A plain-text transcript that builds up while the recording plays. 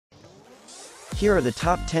Here are the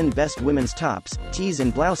top 10 best women's tops, tees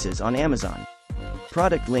and blouses on Amazon.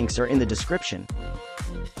 Product links are in the description.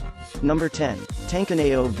 Number 10.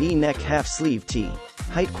 Tankaneo V-neck half-sleeve tee.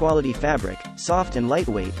 Height quality fabric, soft and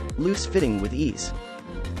lightweight, loose fitting with ease.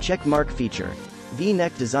 Check mark feature.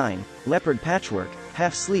 V-neck design, leopard patchwork,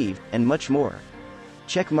 half-sleeve, and much more.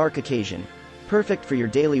 Check mark occasion. Perfect for your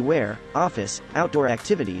daily wear, office, outdoor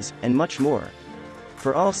activities, and much more.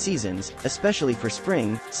 For all seasons, especially for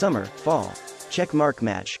spring, summer, fall. Check mark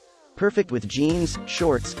match. Perfect with jeans,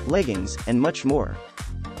 shorts, leggings, and much more.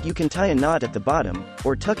 You can tie a knot at the bottom,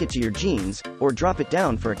 or tuck it to your jeans, or drop it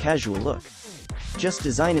down for a casual look. Just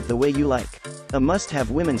design it the way you like. A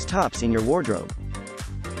must-have women's tops in your wardrobe.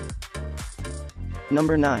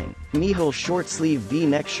 Number 9. Mihal short-sleeve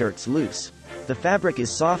V-neck shirts loose. The fabric is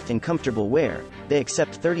soft and comfortable wear, they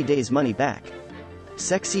accept 30 days money back.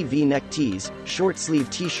 Sexy V-neck tees, short-sleeve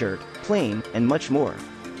t-shirt, plain, and much more.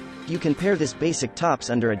 You can pair this basic tops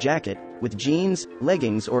under a jacket, with jeans,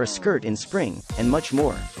 leggings or a skirt in spring, and much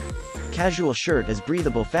more. Casual shirt is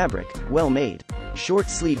breathable fabric, well made.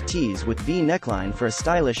 Short-sleeve tees with V neckline for a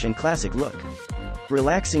stylish and classic look.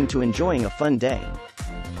 Relaxing to enjoying a fun day.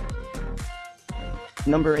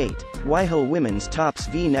 Number 8. Mihal women's tops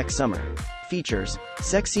V-neck summer. Features: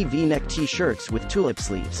 sexy V-neck t-shirts with tulip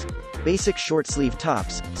sleeves. Basic short-sleeve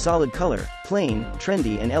tops, solid color, plain,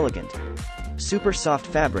 trendy and elegant. Super soft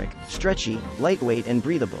fabric, stretchy, lightweight and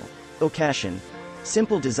breathable. Occasion.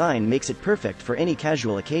 Simple design makes it perfect for any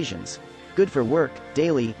casual occasions. Good for work,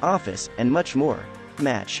 daily, office, and much more.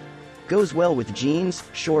 Match. Goes well with jeans,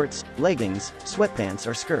 shorts, leggings, sweatpants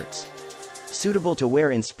or skirts. Suitable to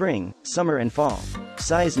wear in spring, summer and fall.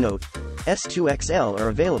 Size note: S2XL are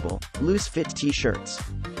available, loose fit t-shirts.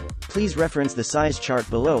 Please reference the size chart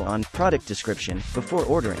below on product description before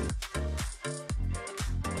ordering.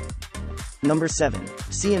 Number 7.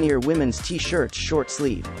 Pioneer women's t-shirts short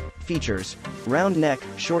sleeve. Features: round neck,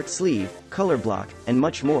 short sleeve, color block, and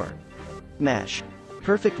much more. Match.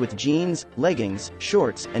 Perfect with jeans, leggings,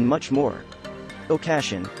 shorts, and much more.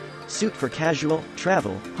 Occasion. Suit for casual,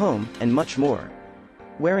 travel, home, and much more.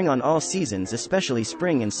 Wearing on all seasons, especially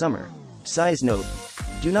spring and summer. Size note: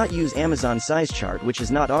 do not use Amazon size chart, which is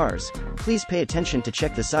not ours. Please pay attention to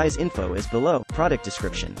check the size info is below product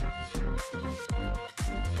description.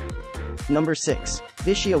 Number 6.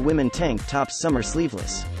 Vishia women tank tops summer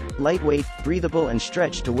sleeveless. Lightweight, breathable and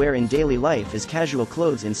stretched to wear in daily life as casual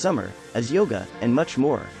clothes in summer, as yoga, and much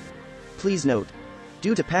more. Please note: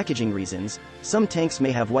 due to packaging reasons, some tanks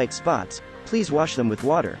may have white spots. Please wash them with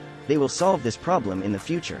water. They will solve this problem in the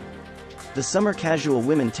future. The summer casual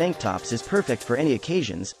women tank tops is perfect for any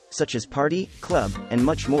occasions, such as party, club, and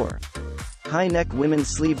much more. High-neck women's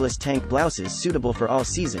sleeveless tank blouses suitable for all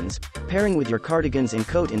seasons, pairing with your cardigans and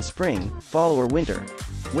coat in spring, fall or winter.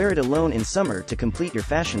 Wear it alone in summer to complete your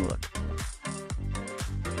fashion look.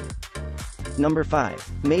 Number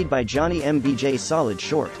 5. Made by Johnny MBJ solid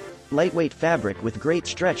short. Lightweight fabric with great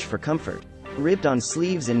stretch for comfort. Ribbed on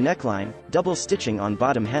sleeves and neckline, double stitching on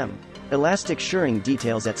bottom hem. Elastic shirring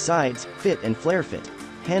details at sides, fit and flare fit.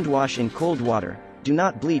 Hand wash in cold water. Do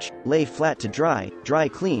not bleach, lay flat to dry, dry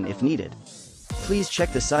clean if needed. Please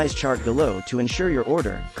check the size chart below to ensure your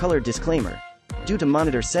order. Color disclaimer: due to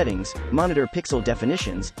monitor settings, monitor pixel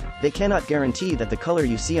definitions, they cannot guarantee that the color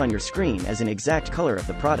you see on your screen is an exact color of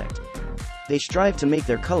the product. They strive to make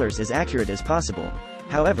their colors as accurate as possible.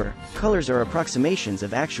 However, colors are approximations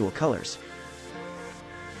of actual colors.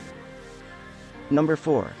 Number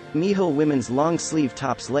 4. Mihal women's long sleeve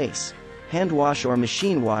tops lace. Hand wash or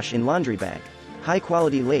machine wash in laundry bag. High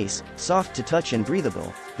quality lace, soft to touch and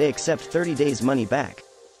breathable, they accept 30 days money back.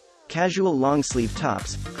 Casual long sleeve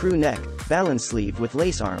tops, crew neck, balance sleeve with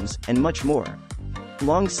lace arms, and much more.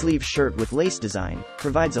 Long sleeve shirt with lace design,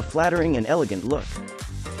 provides a flattering and elegant look.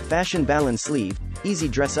 Fashion balance sleeve, easy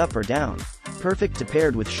dress up or down. Perfect to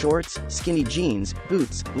paired with shorts, skinny jeans,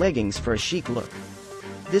 boots, leggings for a chic look.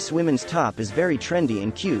 This women's top is very trendy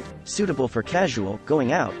and cute, suitable for casual,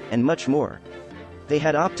 going out, and much more. They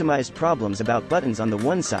had optimized problems about buttons on the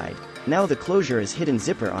one side, now the closure is hidden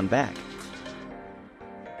zipper on back.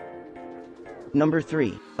 Number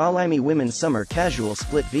 3. Alimi women's summer casual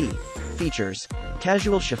split V. Features: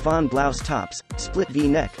 casual chiffon blouse tops, split V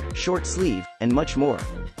neck, short sleeve, and much more.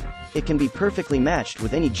 It can be perfectly matched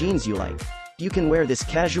with any jeans you like. You can wear this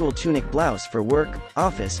casual tunic blouse for work,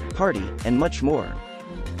 office, party, and much more.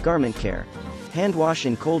 Garment care: hand wash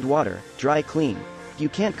in cold water, dry clean. You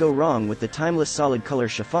can't go wrong with the timeless solid color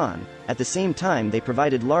chiffon. At the same time, they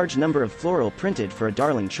provided large number of floral printed for a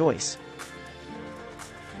darling choice.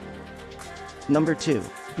 Number 2.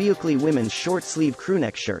 Beucli women's short sleeve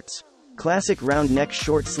crewneck shirts. Classic round neck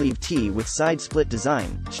short sleeve tee with side split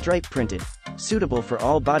design, stripe printed. Suitable for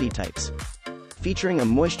all body types. Featuring a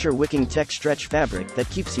moisture wicking tech stretch fabric that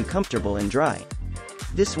keeps you comfortable and dry.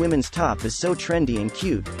 This women's top is so trendy and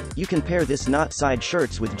cute, you can pair this knot side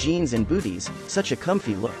shirts with jeans and booties, such a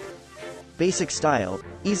comfy look. Basic style,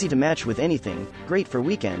 easy to match with anything, great for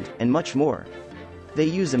weekend, and much more. They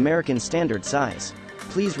use American standard size.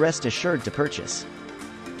 Please rest assured to purchase.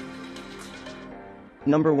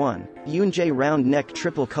 Number 1. Yunjie round neck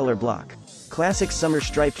triple color block. Classic summer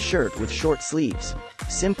striped shirt with short sleeves.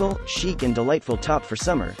 Simple, chic and delightful top for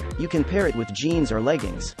summer, you can pair it with jeans or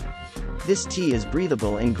leggings. This tee is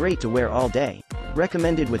breathable and great to wear all day.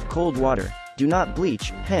 Recommended with cold water, do not bleach,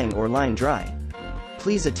 hang or line dry.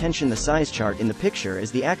 Please attention the size chart in the picture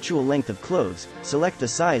is the actual length of clothes, select the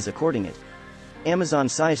size according it. Amazon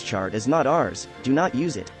size chart is not ours, do not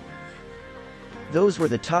use it. Those were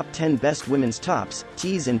the top 10 best women's tops,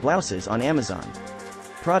 tees and blouses on Amazon.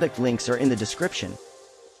 Product links are in the description.